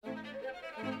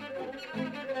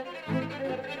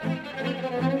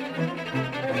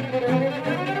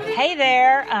Hey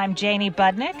there, I'm Janie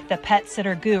Budnick, the pet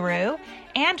sitter guru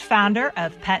and founder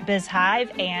of Pet Biz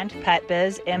Hive and Pet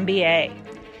Biz MBA.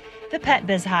 The Pet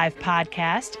Biz Hive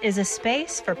podcast is a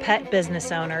space for pet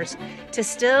business owners to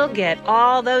still get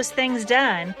all those things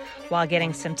done while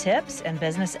getting some tips and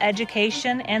business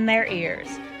education in their ears.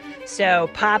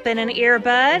 So pop in an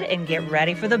earbud and get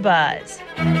ready for the buzz.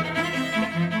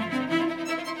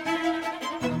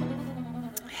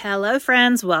 Hello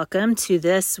friends, welcome to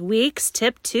this week's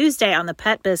Tip Tuesday on the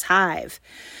Pet Biz Hive.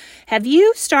 Have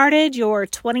you started your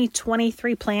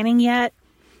 2023 planning yet?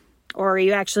 Or are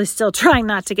you actually still trying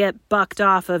not to get bucked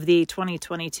off of the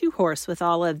 2022 horse with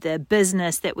all of the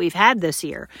business that we've had this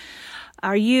year?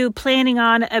 Are you planning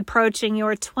on approaching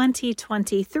your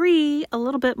 2023 a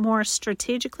little bit more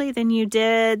strategically than you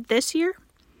did this year?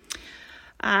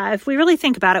 If we really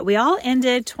think about it, we all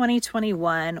ended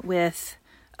 2021 with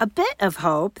a bit of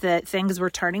hope that things were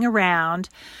turning around.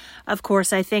 Of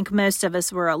course, I think most of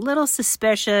us were a little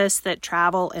suspicious that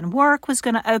travel and work was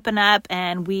going to open up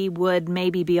and we would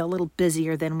maybe be a little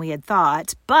busier than we had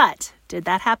thought. But did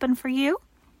that happen for you?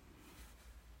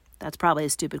 That's probably a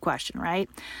stupid question, right?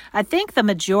 I think the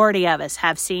majority of us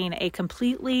have seen a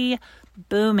completely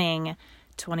booming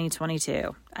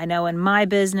 2022. I know in my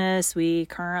business, we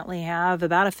currently have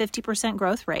about a 50%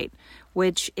 growth rate,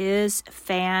 which is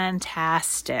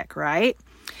fantastic, right?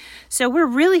 So we're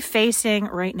really facing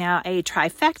right now a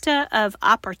trifecta of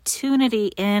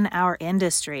opportunity in our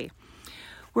industry.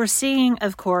 We're seeing,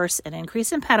 of course, an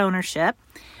increase in pet ownership.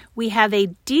 We have a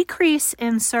decrease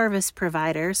in service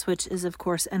providers, which is, of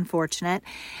course, unfortunate.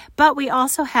 But we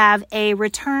also have a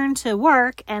return to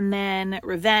work and then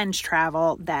revenge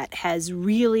travel that has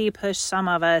really pushed some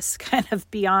of us kind of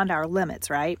beyond our limits,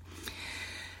 right?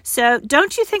 So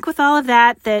don't you think with all of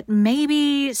that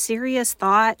maybe serious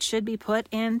thought should be put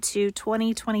into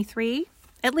 2023?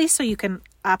 At least so you can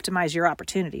optimize your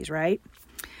opportunities, right?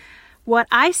 What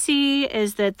I see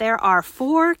is that there are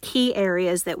 4 key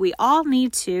areas that we all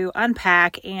need to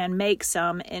unpack and make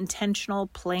some intentional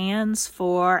plans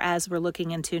for as we're looking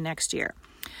into next year.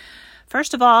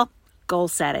 First of all, goal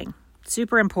setting.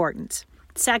 Super important.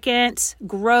 Second,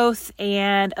 growth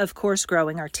and, of course,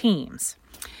 growing our teams.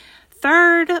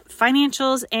 Third,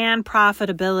 financials and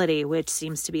profitability, which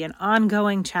seems to be an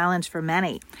ongoing challenge for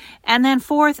many. And then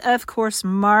fourth, of course,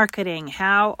 marketing.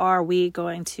 How are we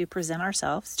going to present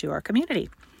ourselves to our community?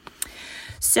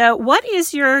 So what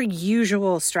is your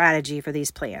usual strategy for these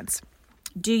plans?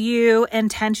 Do you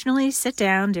intentionally sit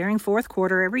down during fourth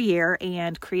quarter every year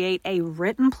and create a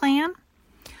written plan?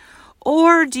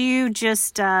 Or do you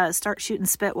just start shooting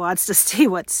spitwads to see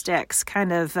what sticks,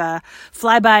 kind of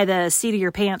fly by the seat of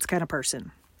your pants kind of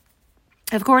person?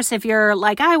 Of course, if you're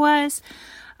like I was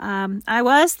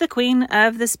the queen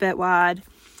of the spitwad.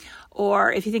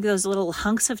 Or if you think of those little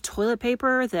hunks of toilet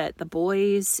paper that the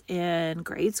boys in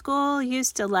grade school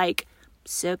used to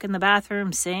soak in the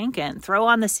bathroom sink and throw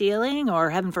on the ceiling, or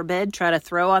heaven forbid, try to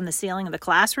throw on the ceiling of the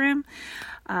classroom.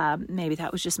 Maybe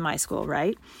that was just my school,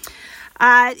 right?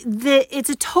 It's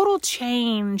a total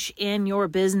change in your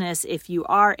business if you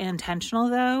are intentional,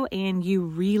 though, and you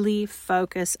really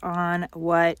focus on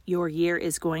what your year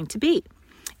is going to be.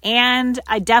 And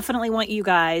I definitely want you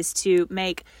guys to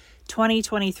make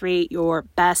 2023 your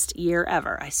best year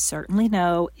ever. I certainly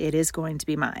know it is going to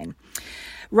be mine.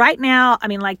 Right now,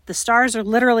 the stars are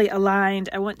literally aligned.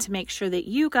 I want to make sure that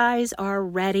you guys are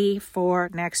ready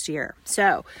for next year.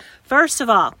 So, first of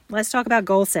all, let's talk about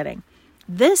goal setting.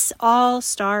 This all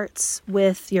starts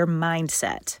with your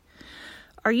mindset.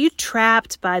 Are you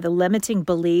trapped by the limiting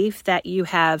belief that you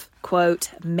have,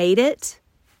 quote, made it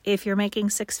if you're making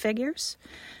 6 figures?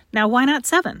 Now, why not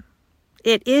 7?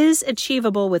 It is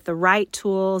achievable with the right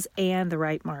tools and the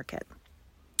right market.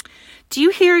 Do you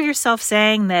hear yourself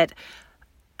saying that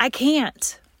I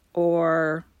can't,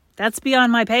 or that's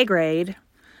beyond my pay grade,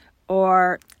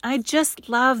 or I just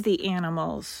love the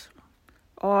animals,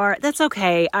 or that's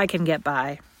okay, I can get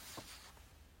by?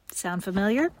 Sound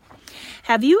familiar?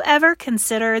 Have you ever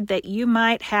considered that you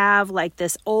might have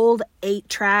this old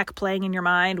 8-track playing in your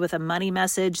mind with a money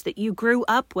message that you grew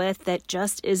up with that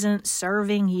just isn't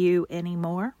serving you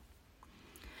anymore?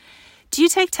 Do you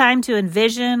take time to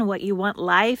envision what you want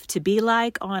life to be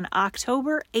like on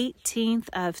October 18th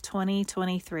of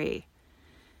 2023?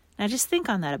 Now just think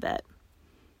on that a bit.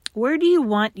 Where do you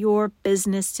want your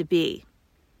business to be?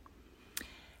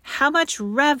 How much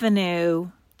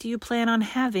revenue do you plan on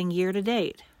having year to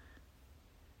date?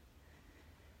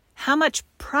 How much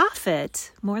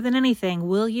profit, more than anything,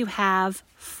 will you have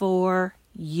for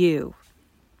you?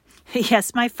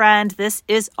 Yes, my friend, this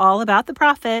is all about the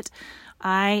profit.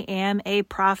 I am a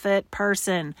profit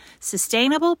person.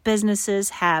 Sustainable businesses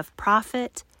have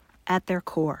profit at their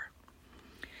core.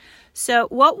 So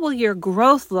what will your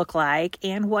growth look like,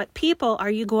 and what people are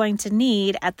you going to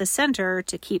need at the center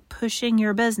to keep pushing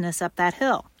your business up that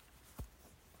hill?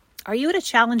 Are you at a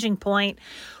challenging point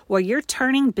where you're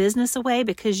turning business away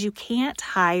because you can't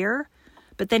hire,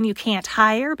 but then you can't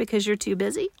hire because you're too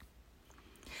busy?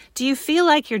 Do you feel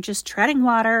like you're just treading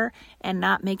water and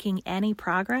not making any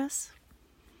progress?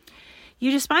 You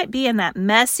just might be in that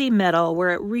messy middle where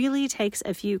it really takes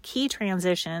a few key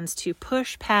transitions to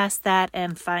push past that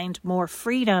and find more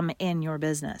freedom in your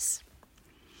business.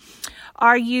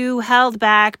 Are you held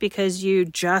back because you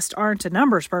just aren't a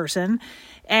numbers person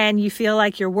and you feel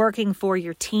like you're working for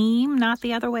your team, not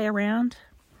the other way around?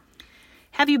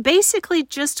 Have you basically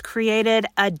just created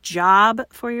a job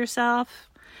for yourself,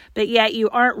 but yet you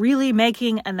aren't really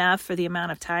making enough for the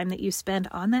amount of time that you spend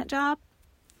on that job?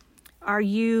 Are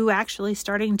you actually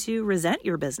starting to resent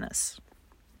your business?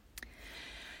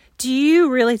 Do you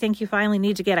really think you finally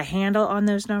need to get a handle on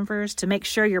those numbers to make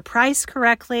sure you're priced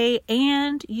correctly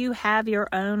and you have your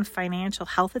own financial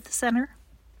health at the center?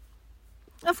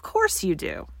 Of course you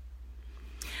do.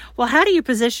 Well, how do you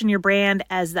position your brand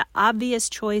as the obvious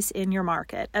choice in your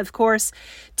market? Of course,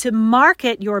 to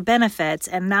market your benefits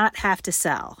and not have to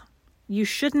sell. You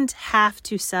shouldn't have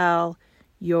to sell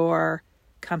your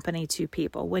company to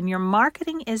people. When your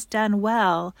marketing is done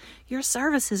well, your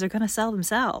services are going to sell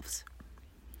themselves.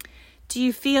 Do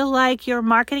you feel like your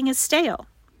marketing is stale?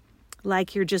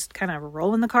 Like you're just kind of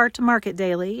rolling the cart to market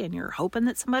daily and you're hoping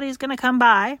that somebody's going to come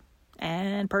by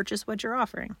and purchase what you're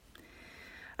offering?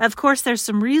 Of course, there's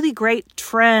some really great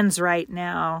trends right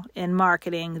now in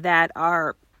marketing that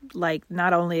are like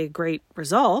not only a great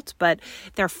result, but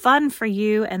they're fun for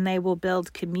you and they will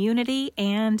build community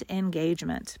and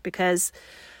engagement because,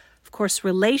 of course,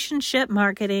 relationship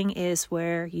marketing is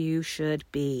where you should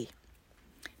be.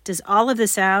 Does all of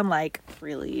this sound like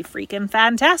really freaking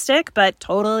fantastic, but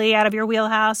totally out of your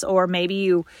wheelhouse? Or maybe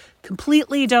you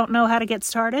completely don't know how to get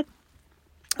started?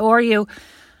 Or you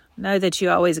know that you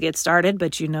always get started,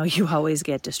 but you know you always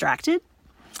get distracted?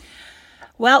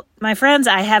 Well, my friends,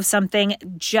 I have something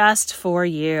just for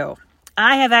you.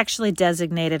 I have actually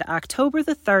designated October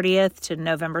the 30th to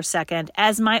November 2nd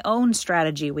as my own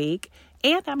strategy week,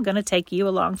 and I'm going to take you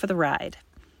along for the ride.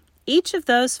 Each of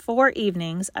those 4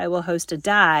 evenings, I will host a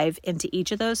dive into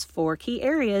each of those 4 key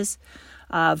areas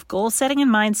of goal setting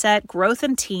and mindset, growth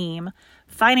and team,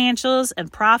 financials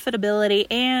and profitability,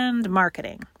 and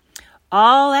marketing.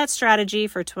 All that strategy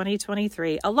for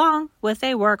 2023, along with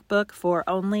a workbook for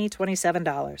only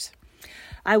 $27.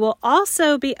 I will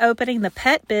also be opening the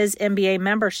Pet Biz MBA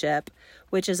membership,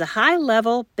 which is a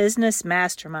high-level business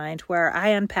mastermind where I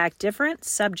unpack different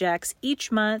subjects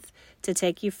each month to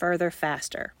take you further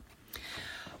faster.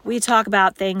 We talk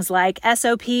about things like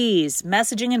SOPs,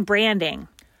 messaging and branding,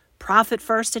 profit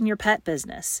first in your pet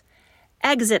business,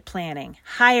 exit planning,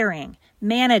 hiring,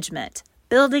 management,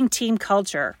 building team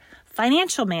culture,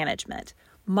 financial management,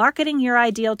 marketing your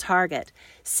ideal target,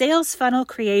 sales funnel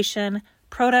creation,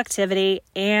 productivity,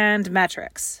 and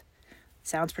metrics.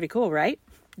 Sounds pretty cool, right?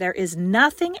 There is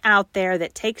nothing out there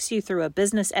that takes you through a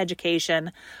business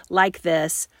education like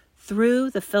this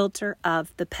through the filter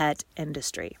of the pet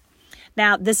industry.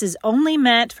 Now, this is only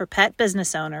meant for pet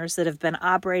business owners that have been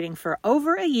operating for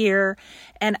over a year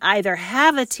and either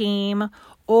have a team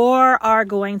or are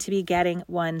going to be getting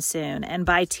one soon. And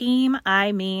by team,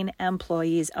 I mean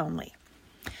employees only.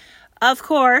 Of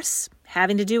course,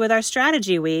 having to do with our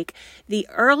strategy week, the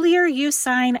earlier you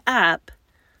sign up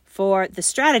for the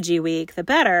strategy week, the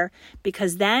better,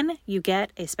 because then you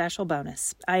get a special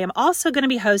bonus. I am also going to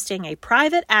be hosting a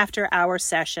private after-hour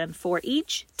session for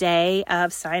each day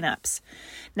of signups.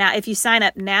 Now, if you sign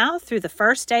up now through the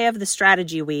first day of the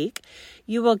strategy week,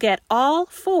 you will get all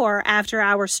 4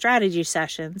 after-hour strategy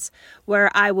sessions where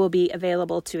I will be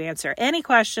available to answer any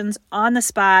questions on the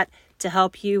spot to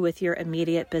help you with your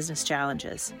immediate business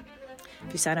challenges.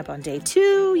 If you sign up on day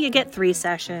 2, you get 3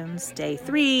 sessions. Day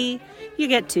 3, you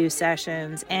get 2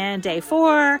 sessions. And day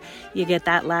 4, you get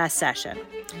that last session.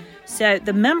 So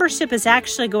the membership is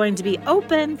actually going to be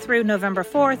open through November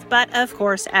 4th. But of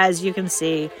course, as you can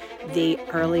see, the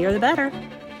earlier the better.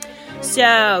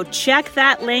 So check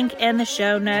that link in the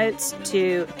show notes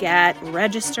to get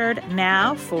registered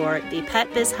now for the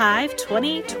Pet Biz Hive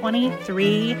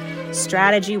 2023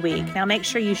 Strategy Week. Now make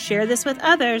sure you share this with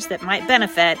others that might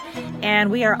benefit, and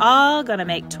we are all going to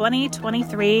make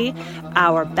 2023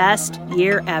 our best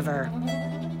year ever.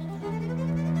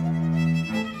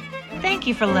 Thank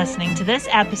you for listening to this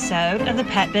episode of the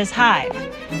Pet Biz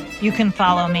Hive. You can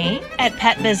follow me at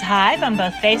Pet Biz Hive on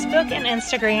both Facebook and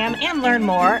Instagram and learn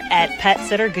more at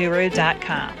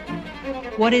PetSitterGuru.com.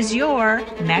 What is your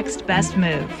next best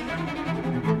move?